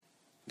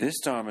This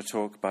Dharma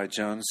talk by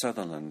Joan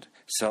Sutherland,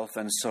 Self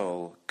and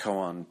Soul,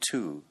 Koan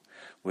 2,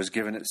 was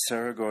given at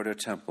Cerro Gordo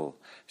Temple,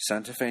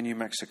 Santa Fe, New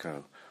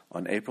Mexico,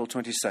 on April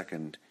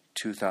 22nd,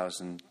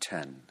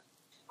 2010.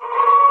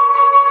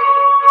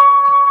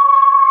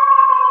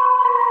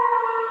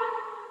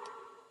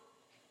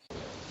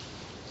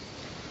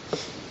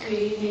 Good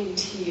evening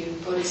to you,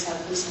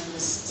 Bodhisattvas, on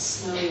this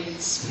snowy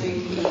spring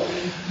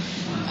evening.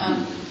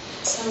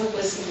 Some of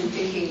us have been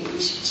thinking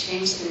we should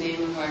change the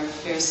name of our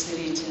fair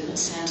city to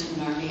Santa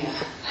Narnia.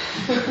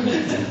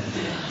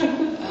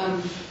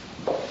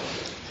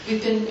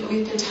 We've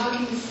been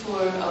talking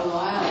for a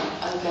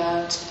while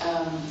about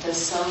the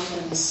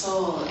self and the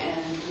soul,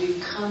 and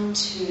we've come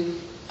to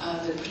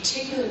the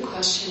particular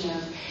question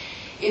of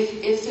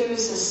if there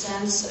is a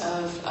sense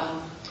of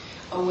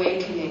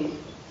awakening,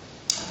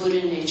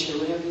 Buddha nature,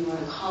 whatever you want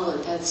to call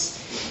it,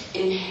 that's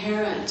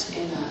inherent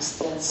in us,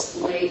 that's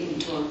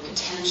latent or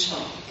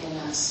potential in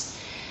us.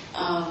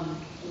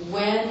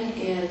 When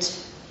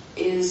it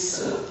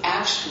is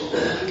actual,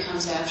 when it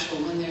becomes actual,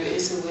 when there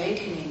is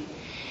awakening,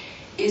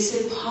 is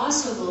it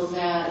possible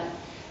that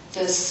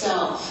the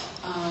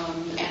self,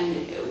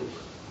 and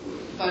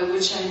by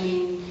which I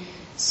mean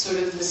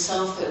sort of the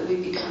self that we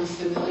become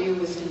familiar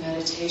with in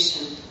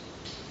meditation,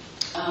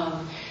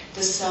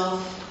 the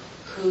self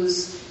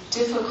whose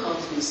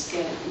difficulties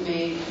get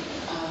made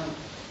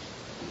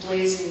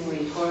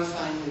blazingly,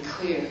 horrifyingly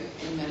clear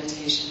in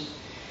meditation.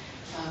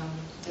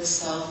 The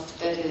self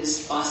that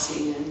is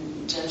bossy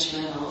and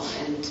judgmental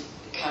and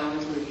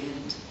cowardly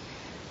and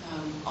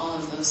all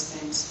of those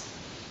things.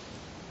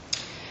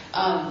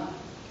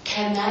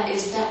 Can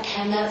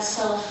that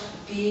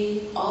self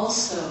be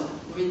also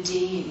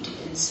redeemed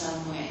in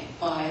some way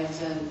by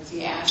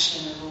the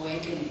action of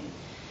awakening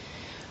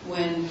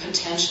when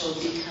potential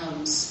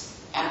becomes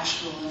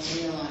actual and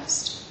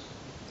realized?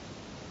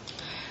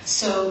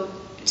 So,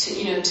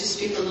 to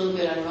speak a little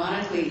bit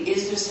ironically,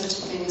 is there such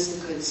a thing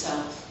as a good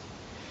self?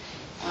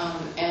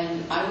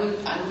 And I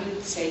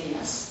would say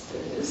yes,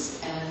 there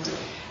is. And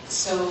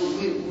so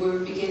we're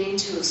beginning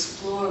to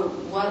explore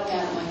what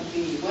that might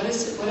be. What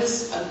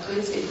is a good?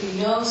 If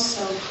we know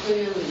so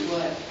clearly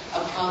what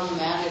a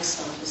problematic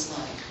self is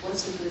like,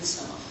 what's a good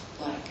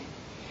self like?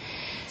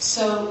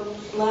 So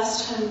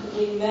last time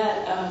we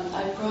met,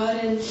 I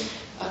brought in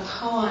a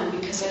koan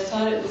because I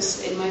thought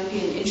it might be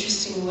an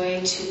interesting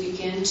way to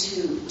begin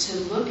to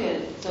look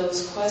at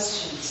those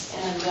questions.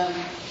 And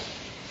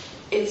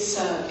it's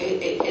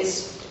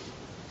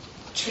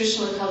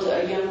traditionally called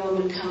a young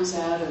woman comes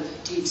out of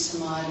deep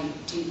samadhi,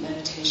 deep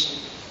meditation.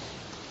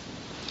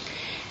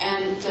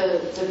 And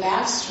the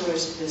backstory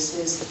to this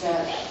is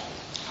that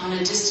on a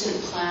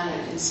distant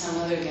planet in some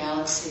other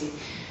galaxy,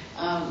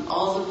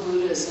 all the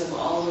Buddhas of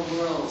all the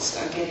worlds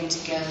are getting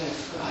together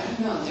for, I don't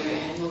know, their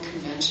annual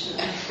convention,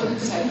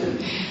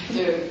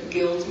 their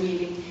guild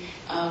meeting,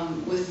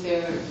 with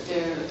their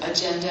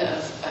agenda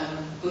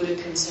of Buddha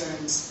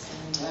concerns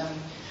and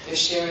their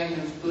sharing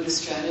of Buddha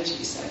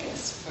strategies, I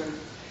guess, for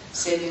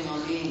saving all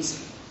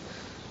beings.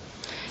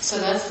 So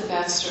that's the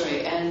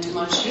backstory. And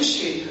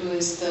Manjushri, who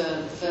is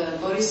the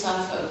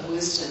bodhisattva of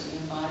wisdom, the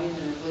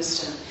embodiment of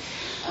wisdom,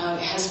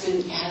 has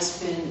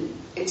been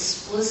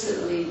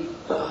explicitly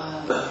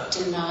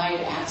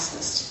denied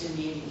access to the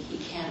meeting. He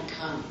can't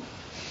come.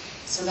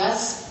 So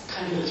that's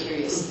kind of a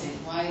curious thing.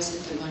 Why is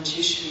it that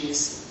Manjushri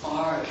is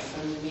barred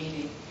from the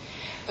meeting?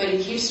 But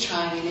he keeps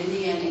trying, and in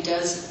the end he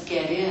does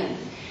get in.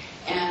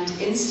 And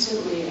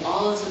instantly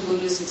all of the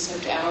Buddhas,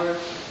 except our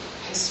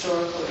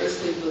historical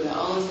earthly Buddha,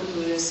 all of the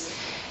Buddhas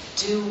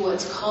do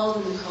what's called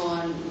in the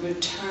koan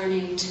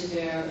returning to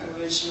their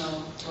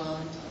original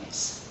dwelling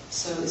place.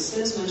 So as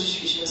soon as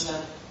Manjushri shows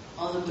up,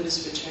 all the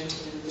Buddhas return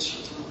to their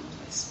original dwelling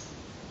place.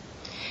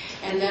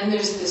 And then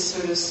there's this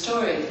sort of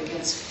story that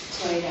gets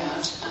played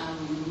out,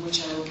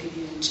 which I will give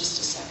you in just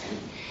a second.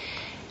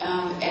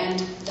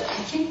 And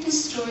I think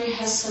this story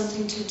has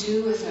something to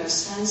do with our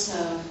sense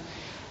of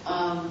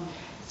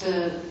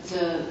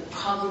the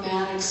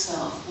problematic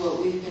self,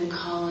 what we've been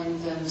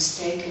calling the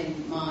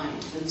mistaken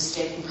mind, the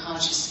mistaken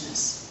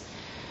consciousness,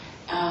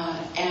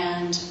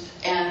 and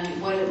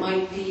what it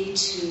might be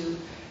to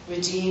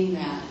redeem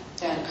that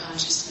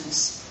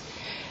consciousness.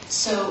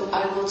 So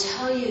I will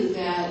tell you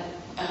that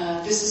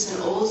this is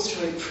an old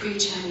story,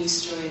 pre-Chinese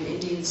story, an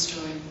Indian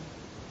story.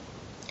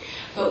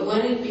 But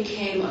when it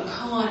became a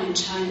koan in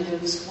China, there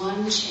was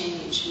one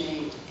change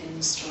made in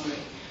the story,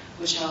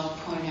 which I'll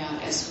point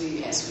out as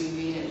we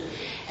read it.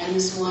 And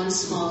this one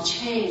small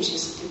change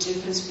is the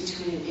difference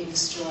between it being a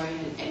story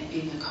and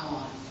being a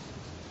koan.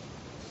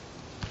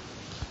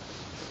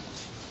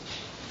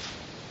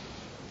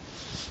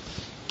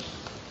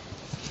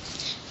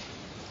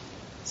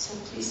 So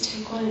please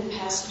take one and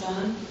pass it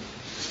on.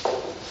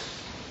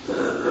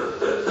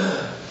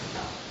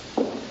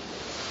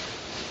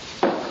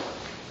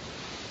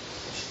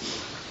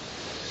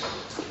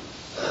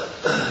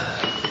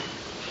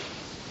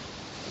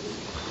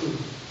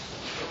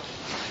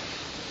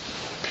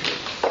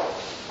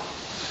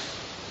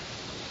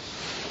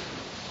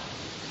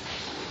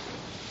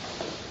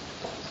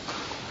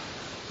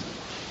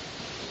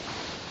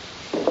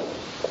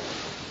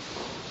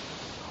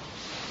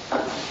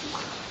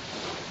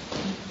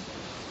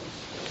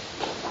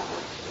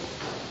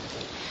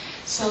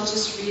 So I'll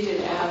just read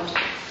it out.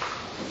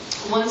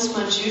 Once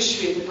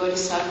Manjushri, the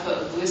Bodhisattva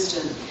of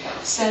wisdom,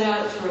 set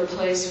out for a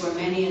place where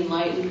many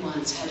enlightened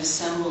ones had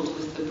assembled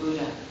with the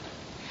Buddha.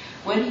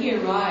 When he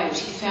arrived,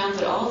 he found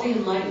that all the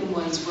enlightened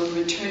ones were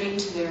returning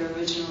to their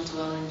original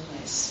dwelling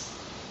place.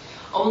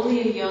 Only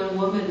a young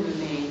woman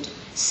remained,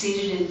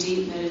 seated in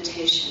deep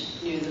meditation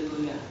near the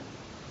Buddha.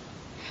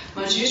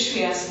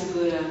 Manjushri asked the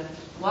Buddha,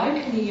 "Why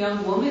can a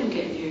young woman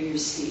get near your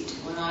seat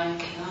when I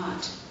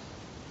cannot?"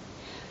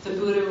 The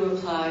Buddha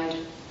replied,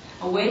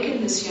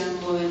 "Awaken this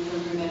young woman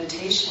from her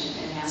meditation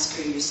and ask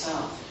her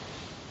yourself."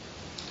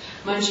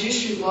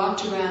 Manjushri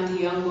walked around the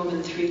young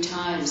woman 3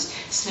 times,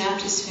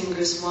 snapped his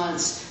fingers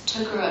once,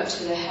 took her up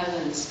to the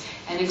heavens,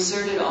 and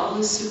exerted all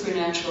his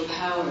supernatural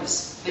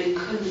powers, but he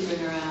couldn't bring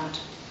her out.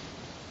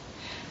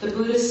 The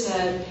Buddha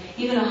said,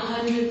 even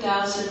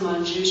 100,000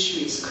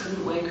 Manjushris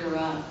couldn't wake her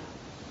up.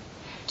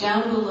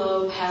 Down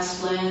below,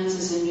 past lands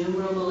as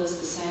innumerable as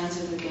the sands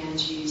of the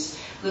Ganges,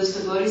 lives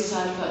the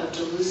Bodhisattva of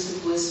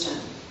delusive wisdom.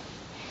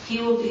 He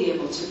will be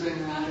able to bring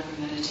her out of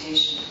her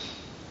meditation.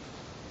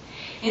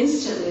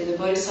 Instantly, the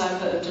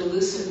Bodhisattva of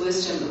delusive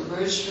wisdom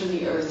emerged from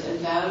the earth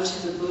and bowed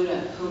to the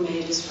Buddha, who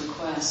made his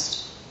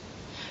request.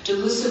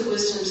 Delusive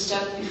wisdom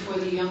stepped before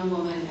the young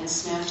woman and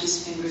snapped his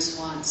fingers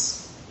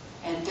once.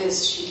 At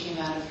this, she came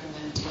out of her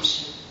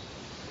meditation.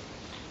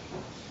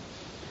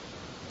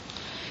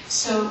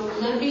 So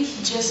let me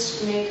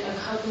just make a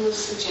couple of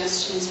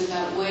suggestions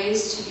about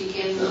ways to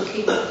begin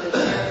looking at the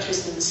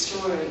characters in the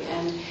story.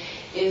 And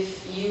if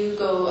you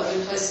go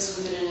other places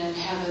with it and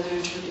have other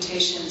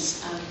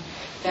interpretations,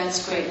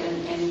 that's great.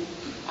 And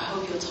I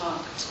hope you'll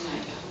talk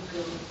tonight. I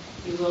hope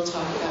you will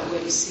talk about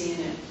what you see in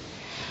it.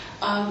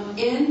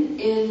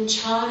 In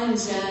Chan and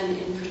Zen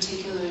in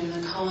particular, in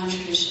the Koan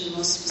tradition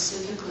most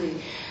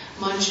specifically,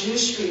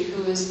 Manjushri,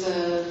 who is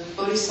the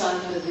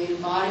Bodhisattva, the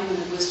embodiment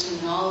of wisdom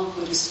in all of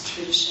Buddhist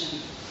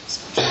tradition,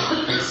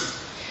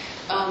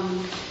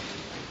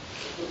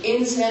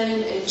 in Zen,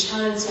 in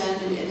Chan and Zen,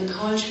 and in the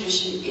Koan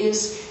tradition,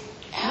 is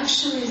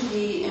actually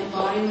the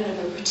embodiment of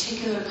a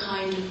particular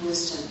kind of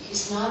wisdom.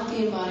 He's not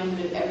the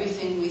embodiment of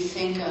everything we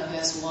think of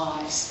as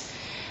wise.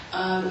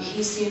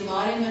 He's the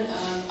embodiment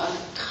of a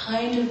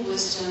kind of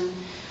wisdom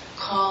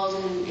called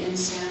in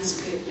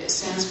Sanskrit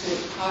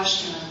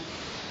prajna,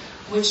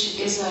 which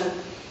is a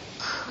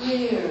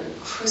clear,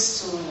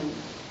 crystalline,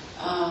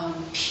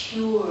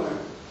 pure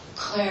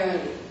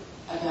clarity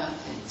about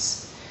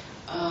things.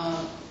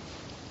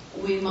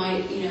 We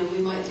might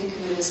think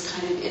of it as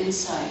kind of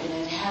insight, and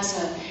it has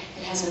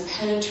a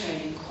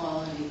penetrating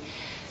quality,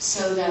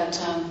 so that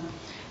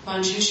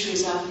Manjushri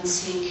is often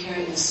seen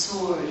carrying a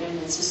sword, and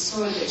it's a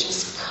sword that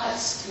just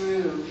cuts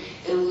through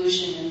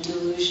illusion and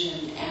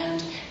delusion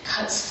and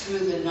cuts through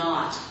the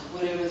knot,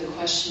 whatever the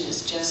question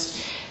is, just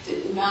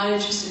not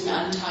interested in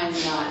untying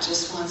the knot,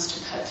 just wants to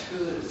cut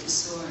through it with the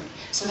sword.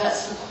 So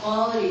that's the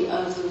quality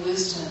of the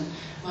wisdom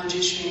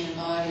Manjushri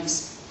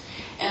embodies.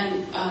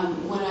 And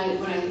when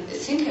I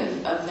think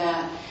of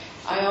that,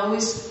 I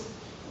always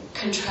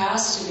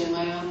contrast it in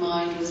my own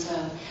mind with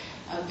a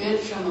bit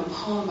from a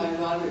poem by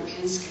Robert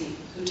Pinsky,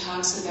 who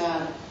talks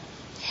about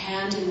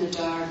hand in the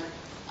dark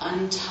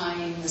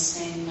untying the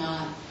same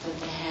knot that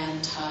the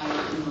hand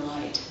tied in the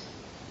light.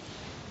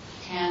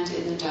 Hand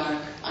in the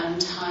dark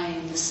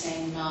untying the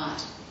same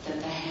knot that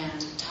the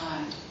hand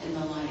tied in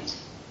the light.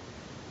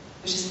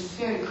 Which is a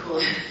very cool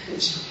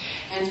image,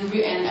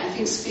 and I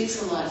think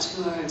speaks a lot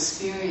to our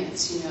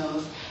experience,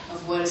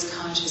 of what is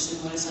conscious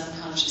and what is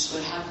unconscious,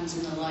 what happens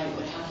in the light,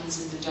 what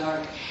happens in the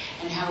dark,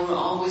 and how we're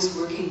always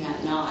working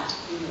that knot,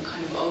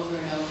 kind of over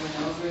and over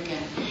and over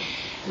again.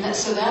 And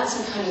so that's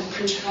a kind of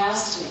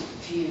contrasting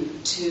view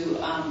to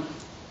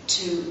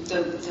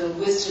the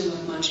wisdom of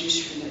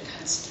Manjushri that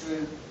cuts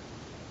through.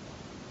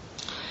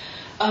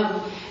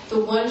 The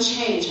one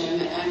change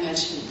I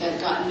mentioned that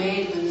got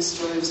made when the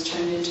story was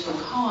turned into a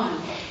koan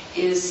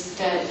is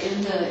that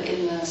in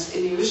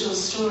the original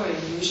story,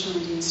 the original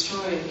Indian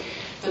story,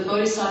 the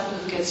bodhisattva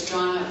who gets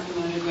drawn up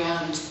from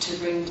underground to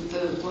bring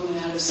the woman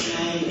out of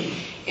samadhi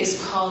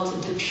is called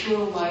the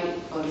pure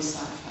white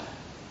bodhisattva.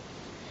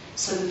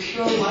 So the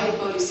pure white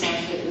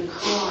bodhisattva in the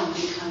koan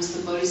becomes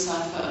the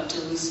bodhisattva of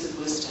delusive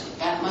wisdom.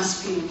 That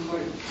must be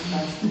important because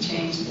that's the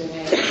change they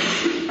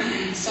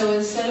made. So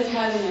instead of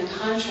having a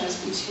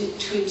contrast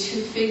between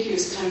two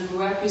figures kind of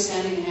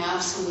representing an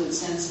absolute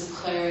sense of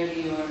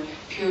clarity or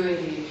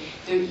purity,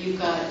 you've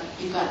got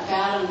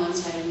that on one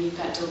side, and you've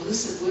got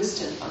delusive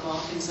wisdom of all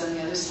things on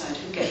the other side,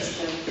 who gets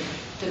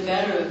the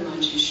better of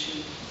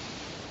Manjushri.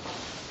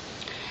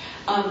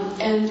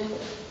 And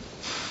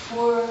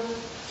for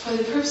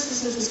the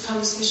purposes of this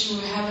conversation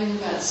we're having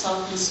about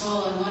self and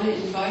soul, I want to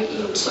invite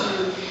you to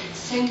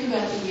think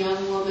about the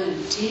young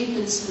woman deep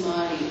in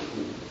samadhi,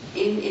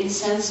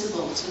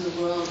 insensible to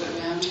the world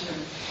around her.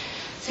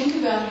 Think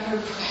about her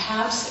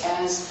perhaps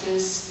as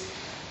this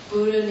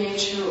Buddha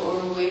nature or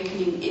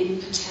awakening in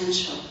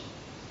potential.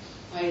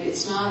 Right?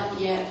 It's not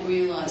yet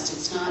realized,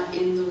 it's not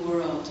in the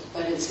world,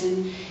 but it's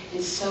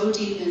so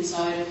deep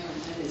inside of her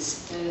that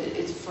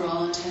it's for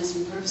all intents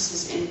and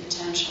purposes in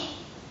potential.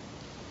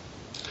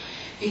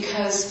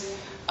 because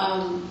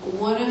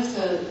one of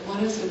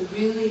the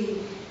really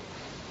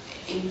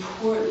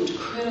important,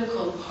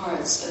 critical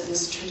parts of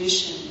this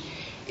tradition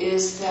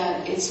is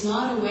that it's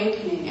not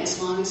awakening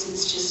as long as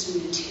it's just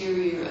an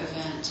interior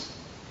event.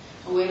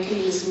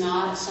 Awakening is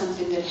not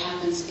something that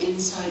happens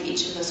inside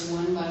each of us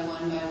one by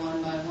one by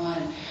one by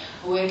one.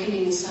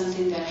 Awakening is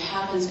something that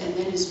happens and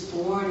then is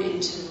born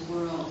into the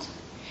world.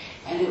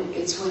 And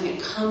it's when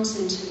it comes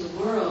into the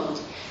world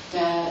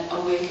that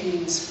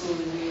awakening is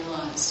fully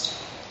realized.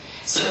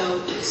 So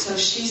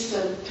she's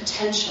the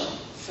potential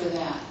for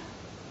that.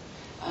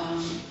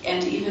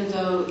 And even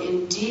though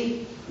in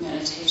deep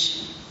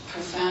meditation,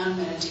 profound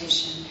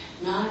meditation,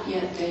 not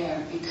yet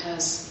there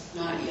because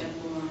not yet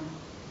born.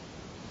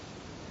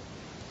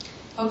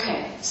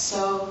 Okay,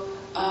 so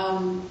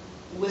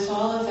with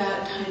all of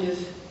that kind of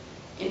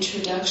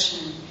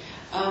introduction,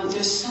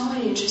 there's so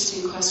many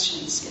interesting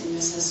questions in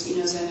this.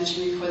 As I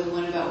mentioned before, the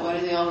one about why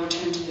do they all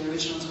return to their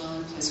original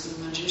dwelling place when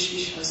Manjushri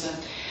shows up.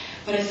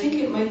 But I think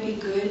it might be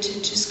good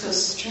to just go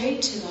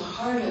straight to the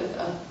heart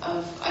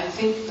of I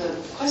think, the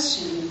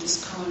question that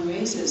this koan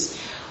raises.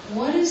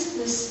 What is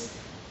this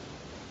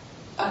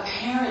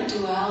apparent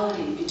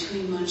duality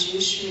between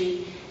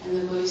Manjushri and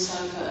the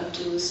Bodhisattva of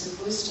delusive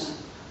wisdom?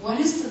 What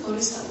is the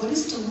Bodhisattva? What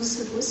is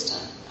delusive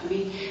wisdom? I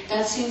mean,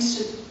 that seems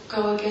to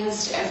go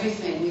against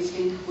everything we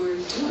think we're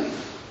doing,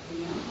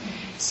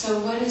 So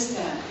what is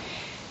that?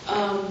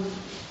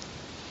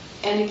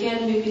 And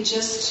again, maybe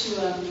just to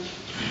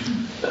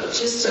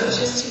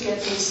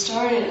get things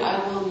started, I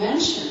will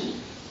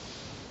mention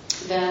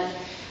that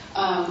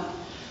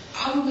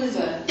probably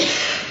the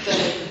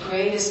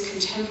greatest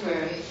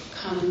contemporary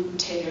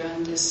commentator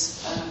on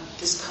this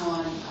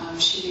koan,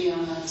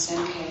 Shibayama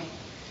Zenke,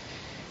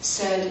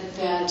 said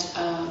that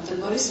the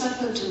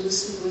Bodhisattva of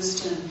delusive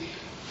wisdom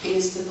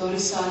is the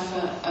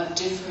Bodhisattva of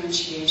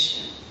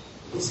differentiation.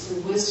 It's the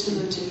wisdom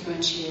of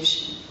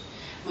differentiation.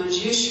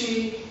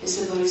 Manjushri is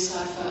the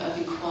Bodhisattva of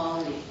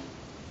equality.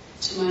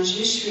 To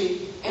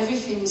Manjushri,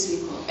 everything is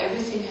equal.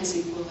 Everything has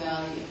equal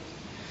value.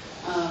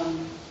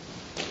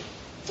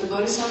 The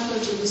Bodhisattva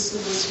of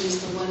delusive wisdom is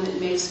the one that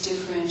makes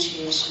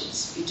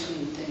differentiations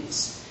between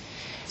things.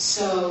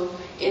 So,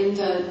 in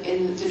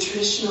the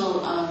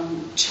traditional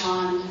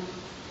Chan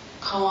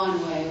koan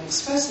way of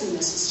expressing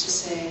this is to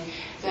say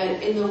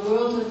that in the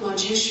world of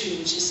Manjushri,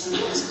 which is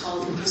sometimes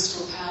called the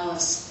Crystal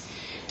Palace,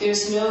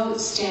 there's no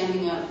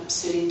standing up,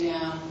 sitting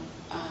down,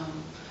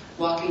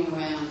 walking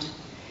around,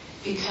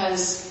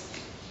 because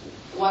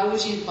why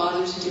would you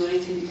bother to do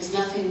anything? Because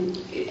nothing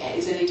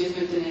is any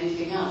different than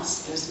anything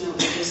else. There's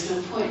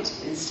no point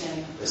in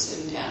standing up or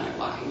sitting down or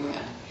walking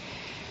around.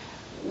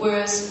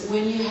 Whereas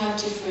when you have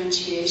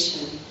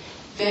differentiation,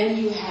 then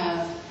you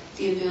have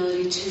the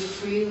ability to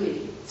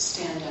freely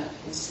stand up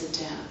and sit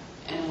down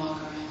and walk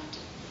around.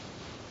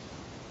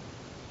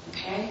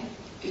 Okay?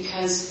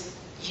 Because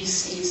you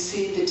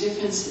see the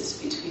differences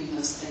between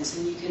those things,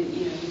 and you can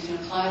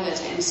apply that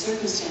to any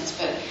circumstance.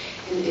 But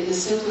in the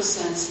simplest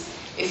sense,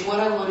 if what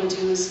I want to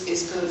do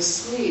is go to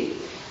sleep,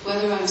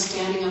 whether I'm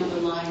standing up or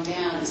lying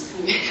down is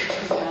going to make a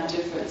profound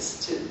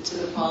difference to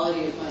the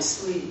quality of my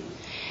sleep.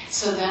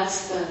 So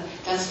that's the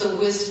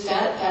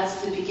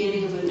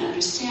beginning of an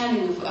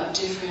understanding of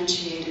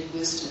differentiated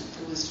wisdom,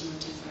 the wisdom of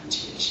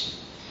differentiation.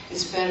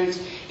 It's better,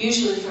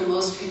 usually for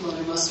most people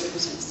under most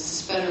circumstances,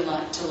 it's better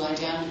to lie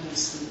down and go to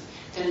sleep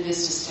than it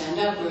is to stand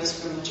up, whereas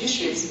for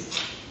Manjushri, doesn't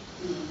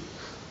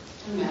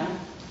matter,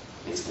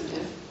 makes no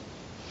difference.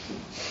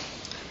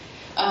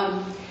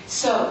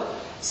 So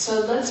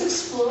let's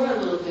explore a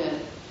little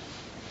bit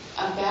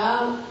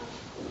about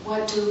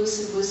what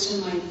delusive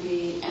wisdom might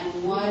be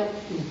and what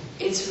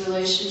its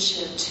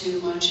relationship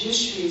to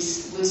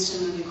Manjushri's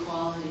wisdom of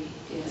equality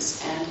is,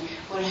 and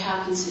what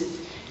happens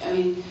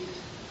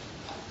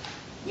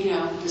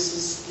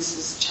this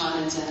is Chan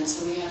and Zen,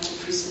 so we have to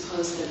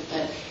presuppose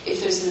that if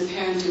there's an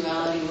apparent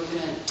duality, we're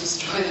going to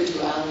destroy the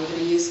duality. We're going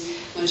to use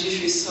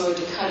Manjushri's sword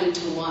to cut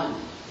into one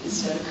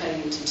instead of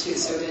cutting into two.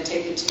 So we're going to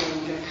take the two and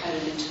we're going to cut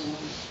it into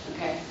one.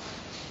 Okay?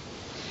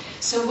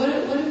 So what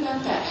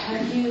about that? How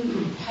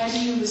do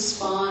you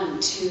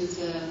respond to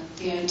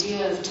the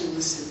idea of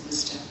delusive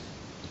wisdom?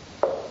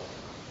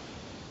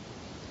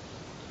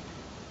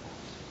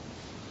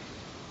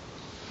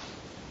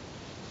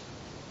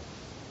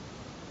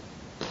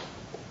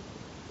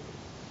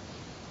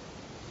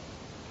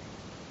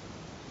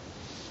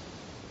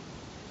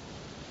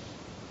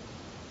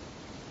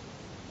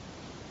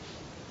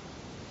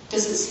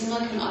 Does it seem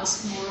like an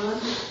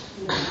oxymoron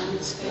in the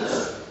common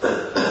space?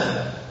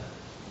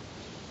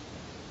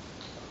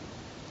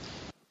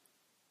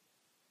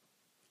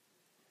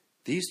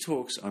 These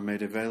talks are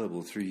made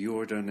available through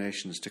your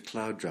donations to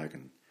Cloud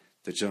Dragon,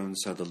 the Joan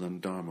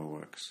Sutherland Dharma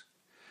Works.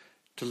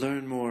 To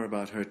learn more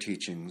about her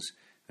teachings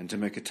and to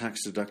make a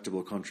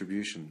tax-deductible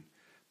contribution,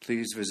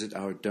 please visit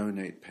our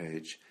donate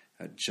page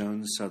at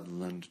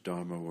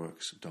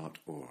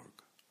joansutherlanddharmaworks.org.